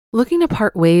Looking to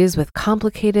part ways with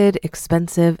complicated,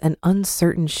 expensive, and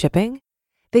uncertain shipping?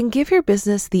 Then give your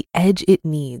business the edge it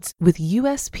needs with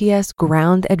USPS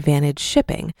Ground Advantage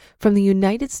shipping from the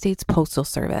United States Postal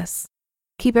Service.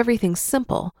 Keep everything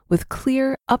simple with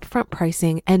clear, upfront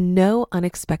pricing and no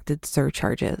unexpected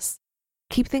surcharges.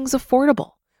 Keep things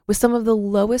affordable with some of the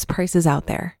lowest prices out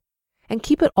there. And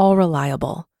keep it all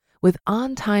reliable with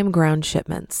on-time ground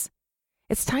shipments.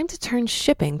 It's time to turn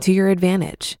shipping to your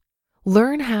advantage.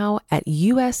 Learn how at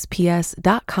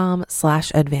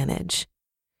USPS.com/advantage.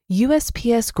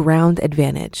 USPS Ground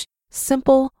Advantage.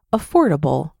 Simple,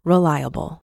 affordable,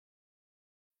 reliable.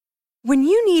 When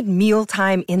you need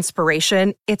mealtime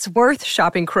inspiration, it's worth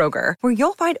shopping Kroger, where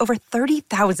you'll find over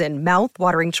 30,000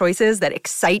 mouth-watering choices that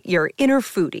excite your inner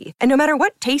foodie. And no matter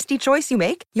what tasty choice you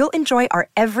make, you'll enjoy our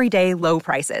everyday low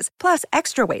prices, plus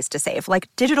extra ways to save, like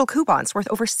digital coupons worth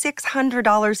over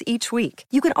 $600 each week.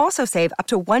 You can also save up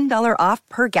to $1 off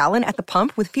per gallon at the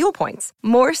pump with fuel points.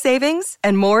 More savings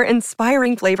and more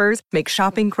inspiring flavors make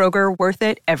shopping Kroger worth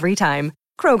it every time.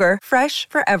 Kroger, fresh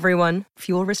for everyone.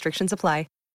 Fuel restrictions apply.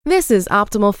 This is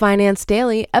Optimal Finance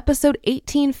Daily, episode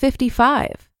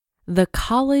 1855, The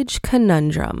College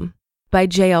Conundrum, by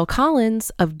JL Collins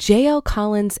of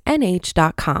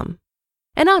jlcollinsnh.com.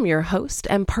 And I'm your host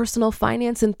and personal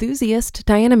finance enthusiast,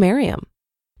 Diana Merriam.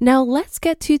 Now let's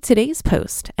get to today's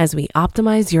post as we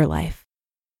optimize your life.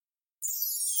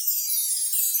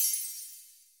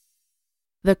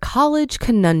 The College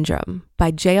Conundrum,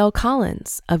 by JL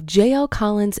Collins of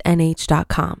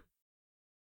jlcollinsnh.com.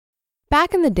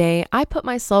 Back in the day, I put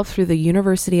myself through the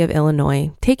University of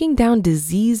Illinois, taking down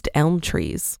diseased elm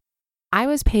trees. I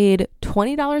was paid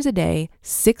 $20 a day,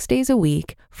 6 days a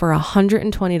week, for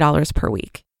 $120 per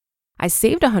week. I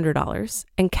saved $100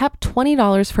 and kept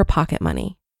 $20 for pocket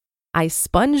money. I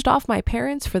sponged off my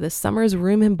parents for the summer's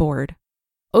room and board.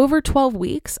 Over 12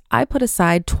 weeks, I put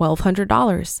aside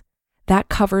 $1,200. That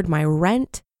covered my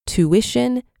rent,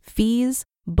 tuition, fees,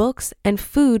 books, and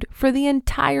food for the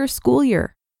entire school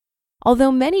year.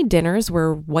 Although many dinners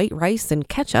were white rice and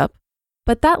ketchup,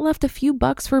 but that left a few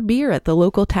bucks for beer at the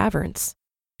local taverns.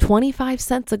 25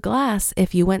 cents a glass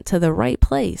if you went to the right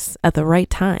place at the right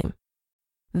time.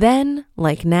 Then,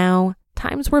 like now,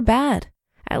 times were bad,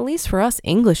 at least for us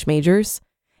English majors.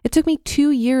 It took me 2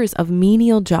 years of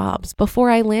menial jobs before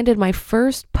I landed my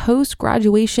first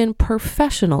post-graduation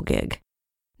professional gig.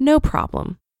 No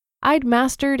problem. I'd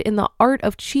mastered in the art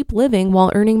of cheap living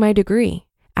while earning my degree.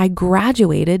 I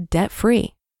graduated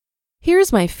debt-free.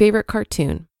 Here's my favorite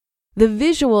cartoon. The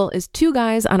visual is two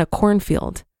guys on a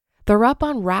cornfield. They're up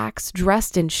on racks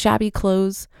dressed in shabby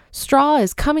clothes. Straw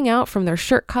is coming out from their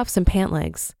shirt cuffs and pant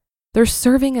legs. They're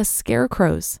serving as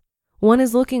scarecrows. One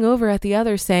is looking over at the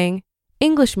other saying,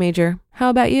 "English major, how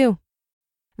about you?"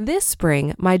 This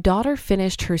spring, my daughter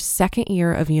finished her second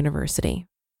year of university.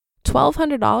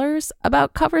 $1,200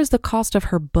 about covers the cost of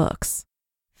her books.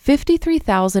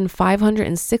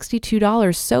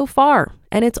 $53,562 so far,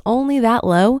 and it's only that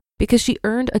low because she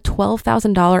earned a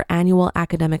 $12,000 annual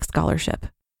academic scholarship.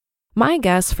 My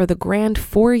guess for the grand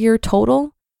 4-year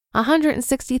total,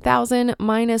 $160,000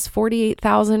 minus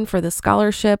 $48,000 for the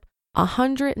scholarship,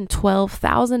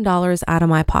 $112,000 out of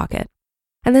my pocket.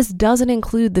 And this doesn't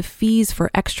include the fees for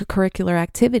extracurricular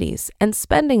activities and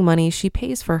spending money she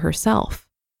pays for herself.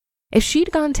 If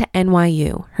she'd gone to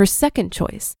NYU, her second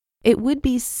choice, it would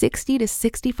be $60,000 to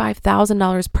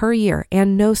 $65,000 per year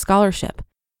and no scholarship.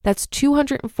 That's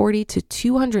 $240,000 to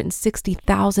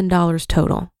 $260,000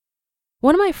 total.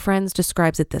 One of my friends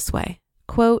describes it this way,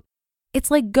 quote, "It's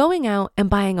like going out and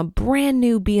buying a brand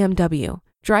new BMW,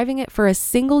 driving it for a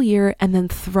single year and then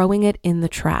throwing it in the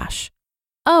trash.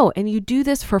 Oh, and you do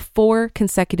this for 4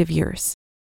 consecutive years."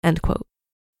 End quote.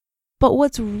 But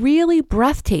what's really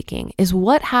breathtaking is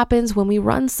what happens when we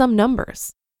run some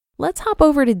numbers. Let's hop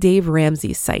over to Dave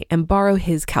Ramsey's site and borrow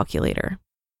his calculator.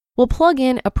 We'll plug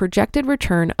in a projected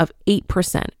return of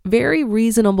 8%, very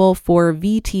reasonable for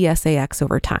VTSAX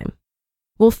over time.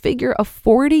 We'll figure a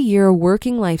 40-year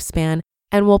working lifespan,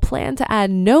 and we'll plan to add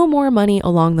no more money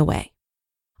along the way.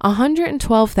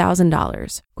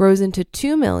 $112,000 grows into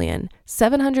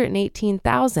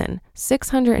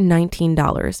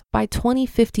 $2,718,619 by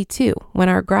 2052 when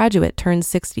our graduate turns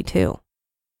 62.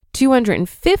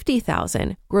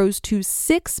 $250,000 grows to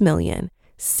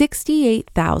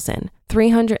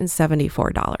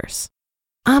 $6,068,374.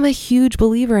 I'm a huge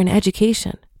believer in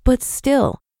education, but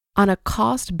still, on a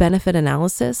cost-benefit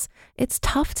analysis, it's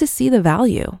tough to see the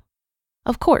value.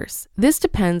 Of course, this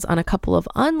depends on a couple of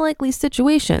unlikely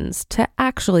situations to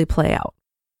actually play out.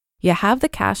 You have the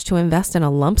cash to invest in a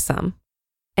lump sum.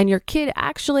 and your kid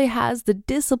actually has the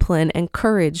discipline and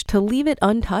courage to leave it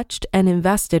untouched and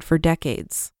invested for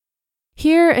decades.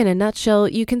 Here, in a nutshell,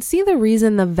 you can see the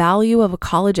reason the value of a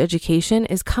college education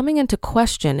is coming into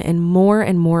question in more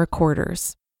and more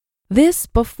quarters. This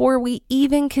before we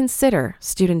even consider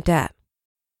student debt.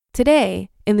 Today,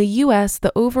 in the US,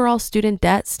 the overall student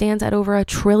debt stands at over $1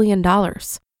 trillion.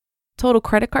 Total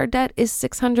credit card debt is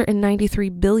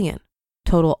 $693 billion.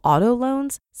 Total auto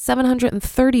loans,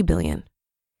 $730 billion.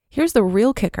 Here's the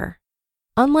real kicker.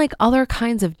 Unlike other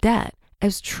kinds of debt,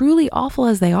 as truly awful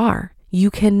as they are, you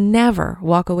can never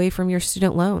walk away from your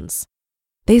student loans.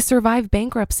 They survive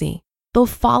bankruptcy. They'll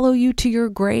follow you to your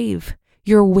grave.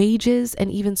 Your wages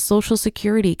and even Social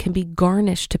Security can be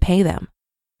garnished to pay them.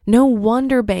 No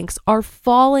wonder banks are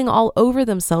falling all over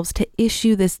themselves to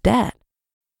issue this debt.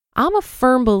 I'm a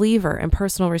firm believer in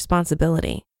personal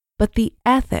responsibility, but the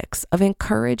ethics of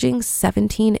encouraging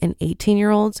 17 and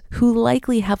 18-year-olds who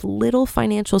likely have little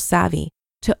financial savvy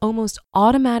to almost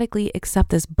automatically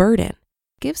accept this burden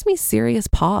gives me serious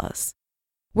pause.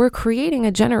 We're creating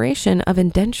a generation of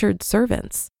indentured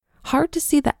servants. Hard to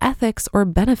see the ethics or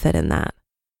benefit in that.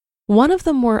 One of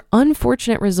the more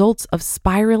unfortunate results of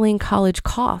spiraling college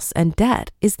costs and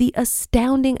debt is the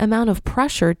astounding amount of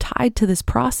pressure tied to this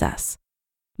process.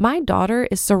 My daughter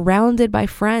is surrounded by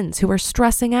friends who are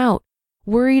stressing out,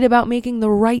 worried about making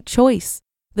the right choice,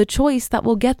 the choice that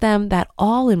will get them that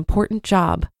all-important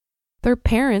job. Their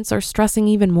parents are stressing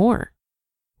even more.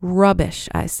 Rubbish,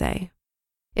 I say.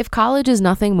 If college is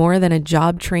nothing more than a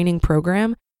job training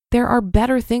program, there are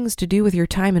better things to do with your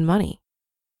time and money.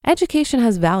 Education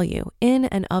has value in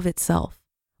and of itself,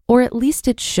 or at least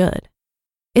it should.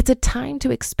 It's a time to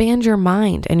expand your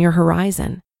mind and your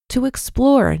horizon, to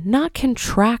explore, not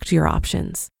contract your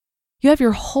options. You have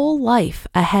your whole life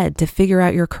ahead to figure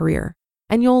out your career,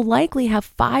 and you'll likely have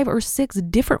 5 or 6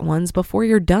 different ones before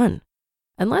you're done,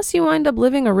 unless you wind up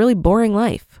living a really boring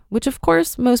life, which of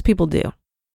course most people do.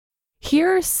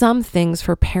 Here are some things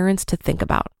for parents to think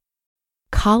about.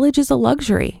 College is a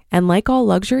luxury, and like all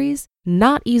luxuries,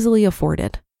 not easily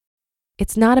afforded.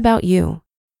 It's not about you.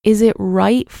 Is it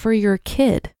right for your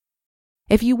kid?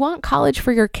 If you want college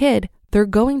for your kid, they're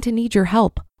going to need your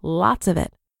help, lots of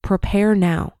it. Prepare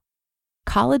now.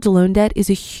 College loan debt is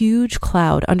a huge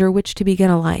cloud under which to begin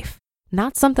a life.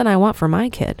 Not something I want for my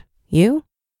kid. You?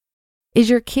 Is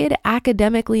your kid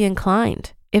academically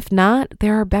inclined? If not,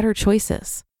 there are better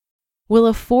choices. Will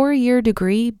a 4-year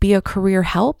degree be a career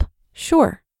help?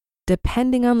 Sure,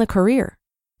 depending on the career,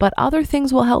 but other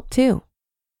things will help too.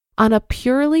 On a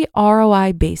purely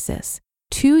ROI basis,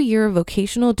 2-year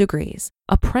vocational degrees,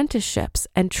 apprenticeships,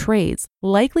 and trades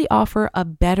likely offer a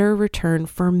better return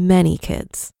for many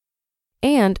kids.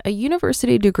 And a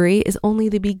university degree is only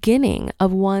the beginning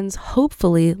of one's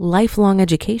hopefully lifelong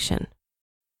education.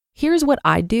 Here's what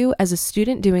I'd do as a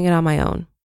student doing it on my own.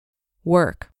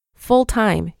 Work,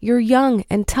 full-time, you're young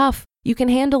and tough, you can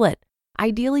handle it.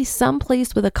 Ideally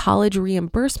someplace with a college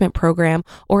reimbursement program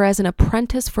or as an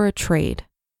apprentice for a trade.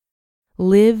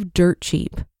 Live dirt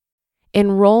cheap.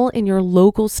 Enroll in your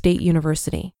local state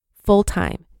university.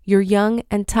 Full-time. You're young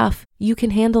and tough. You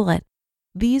can handle it.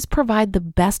 These provide the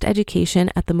best education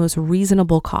at the most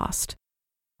reasonable cost.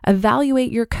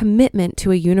 Evaluate your commitment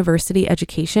to a university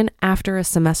education after a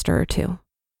semester or 2.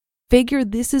 Figure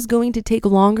this is going to take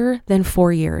longer than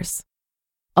 4 years.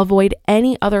 Avoid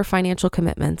any other financial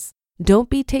commitments. Don't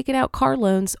be taking out car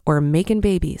loans or making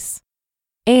babies.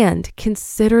 And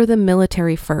consider the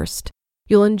military first.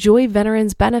 You'll enjoy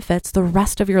veterans' benefits the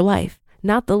rest of your life,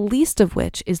 not the least of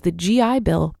which is the GI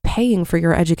Bill paying for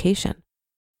your education.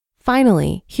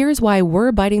 Finally, here's why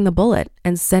we're biting the bullet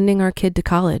and sending our kid to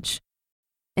college.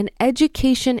 An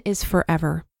education is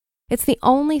forever. It's the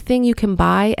only thing you can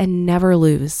buy and never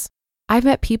lose. I've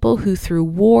met people who through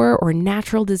war or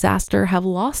natural disaster have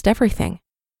lost everything.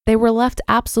 They were left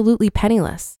absolutely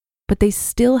penniless, but they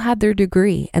still had their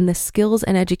degree and the skills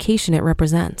and education it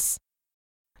represents.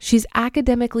 She's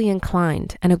academically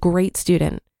inclined and a great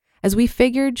student, as we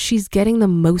figured she's getting the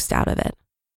most out of it.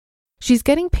 She's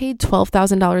getting paid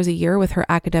 $12,000 a year with her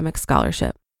academic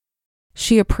scholarship.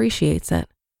 She appreciates it.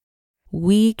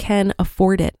 We can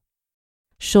afford it.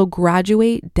 She'll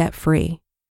graduate debt-free.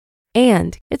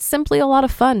 And it's simply a lot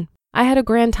of fun. I had a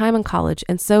grand time in college,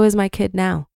 and so is my kid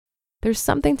now. There's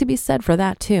something to be said for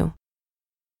that too.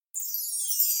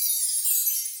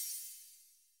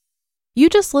 You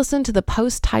just listened to the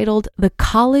post titled The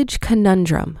College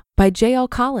Conundrum by J.L.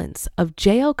 Collins of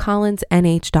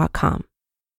jlcollinsnh.com.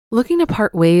 Looking to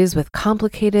part ways with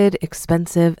complicated,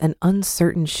 expensive, and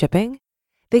uncertain shipping?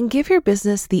 Then give your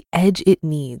business the edge it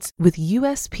needs with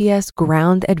USPS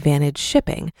Ground Advantage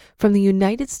shipping from the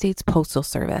United States Postal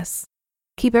Service.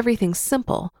 Keep everything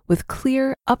simple with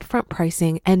clear, upfront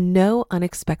pricing and no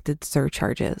unexpected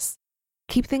surcharges.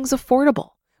 Keep things affordable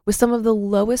with some of the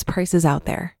lowest prices out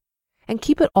there. And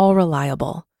keep it all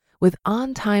reliable with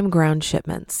on-time ground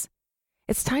shipments.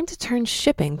 It's time to turn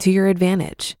shipping to your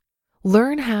advantage.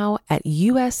 Learn how at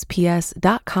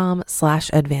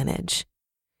USPS.com/advantage.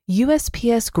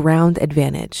 USPS Ground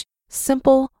Advantage.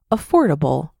 Simple,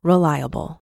 affordable,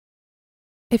 reliable.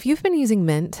 If you've been using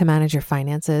Mint to manage your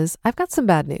finances, I've got some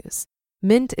bad news.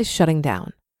 Mint is shutting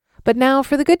down. But now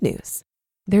for the good news.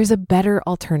 There's a better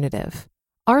alternative.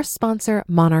 Our sponsor,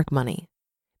 Monarch Money.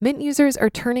 Mint users are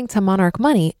turning to Monarch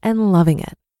Money and loving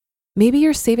it. Maybe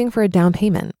you're saving for a down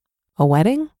payment, a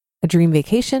wedding, a dream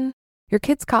vacation, your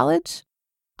kids' college.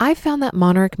 I've found that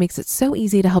Monarch makes it so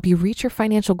easy to help you reach your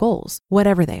financial goals,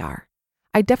 whatever they are.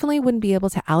 I definitely wouldn't be able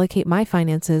to allocate my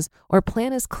finances or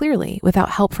plan as clearly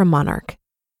without help from Monarch.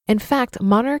 In fact,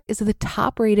 Monarch is the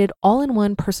top-rated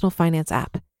all-in-one personal finance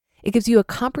app. It gives you a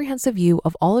comprehensive view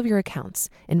of all of your accounts,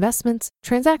 investments,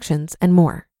 transactions, and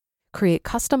more. Create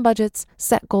custom budgets,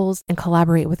 set goals, and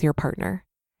collaborate with your partner.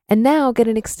 And now get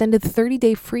an extended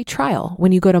 30-day free trial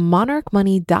when you go to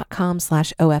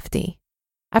monarchmoney.com/OFD.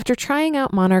 After trying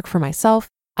out Monarch for myself,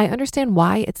 I understand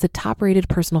why it's the top-rated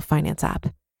personal finance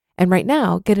app. And right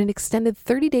now, get an extended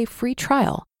 30-day free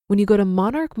trial when you go to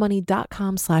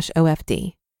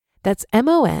monarchmoney.com/OFD. That's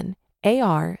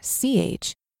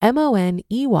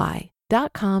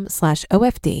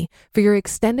monarchmoney.com/OFD for your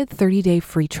extended 30-day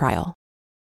free trial.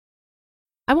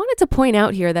 I wanted to point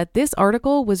out here that this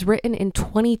article was written in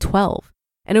 2012.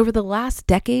 And over the last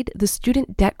decade, the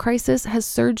student debt crisis has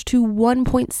surged to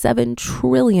 $1.7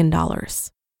 trillion.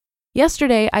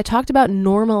 Yesterday, I talked about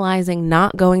normalizing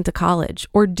not going to college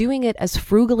or doing it as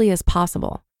frugally as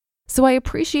possible. So I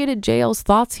appreciated JL's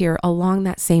thoughts here along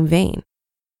that same vein.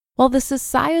 While the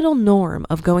societal norm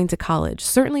of going to college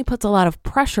certainly puts a lot of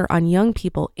pressure on young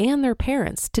people and their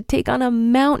parents to take on a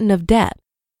mountain of debt,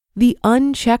 the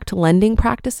unchecked lending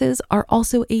practices are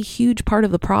also a huge part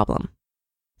of the problem.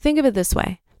 Think of it this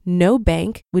way. No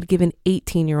bank would give an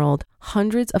 18-year-old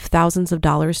hundreds of thousands of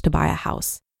dollars to buy a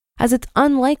house, as it's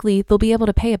unlikely they'll be able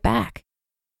to pay it back.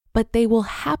 But they will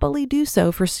happily do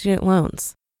so for student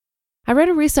loans. I read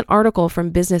a recent article from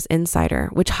Business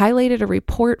Insider, which highlighted a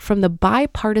report from the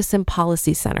Bipartisan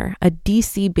Policy Center, a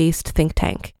DC-based think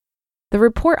tank. The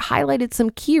report highlighted some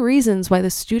key reasons why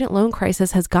the student loan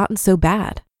crisis has gotten so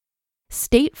bad.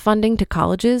 State funding to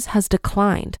colleges has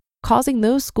declined, causing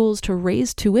those schools to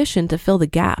raise tuition to fill the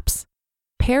gaps.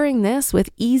 Pairing this with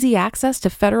easy access to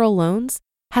federal loans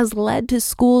has led to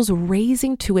schools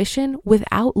raising tuition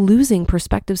without losing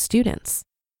prospective students.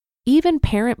 Even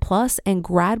Parent Plus and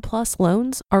Grad Plus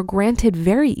loans are granted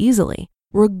very easily,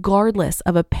 regardless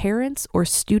of a parent's or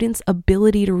student's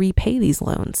ability to repay these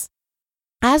loans.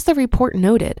 As the report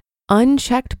noted,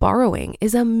 unchecked borrowing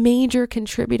is a major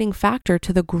contributing factor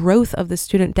to the growth of the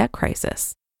student debt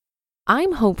crisis.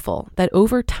 I'm hopeful that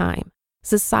over time,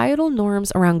 societal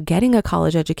norms around getting a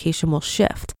college education will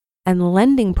shift and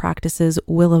lending practices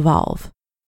will evolve.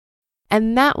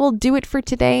 And that will do it for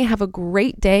today. Have a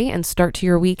great day and start to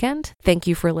your weekend. Thank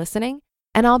you for listening.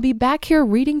 And I'll be back here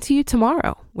reading to you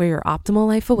tomorrow, where your optimal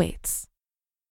life awaits.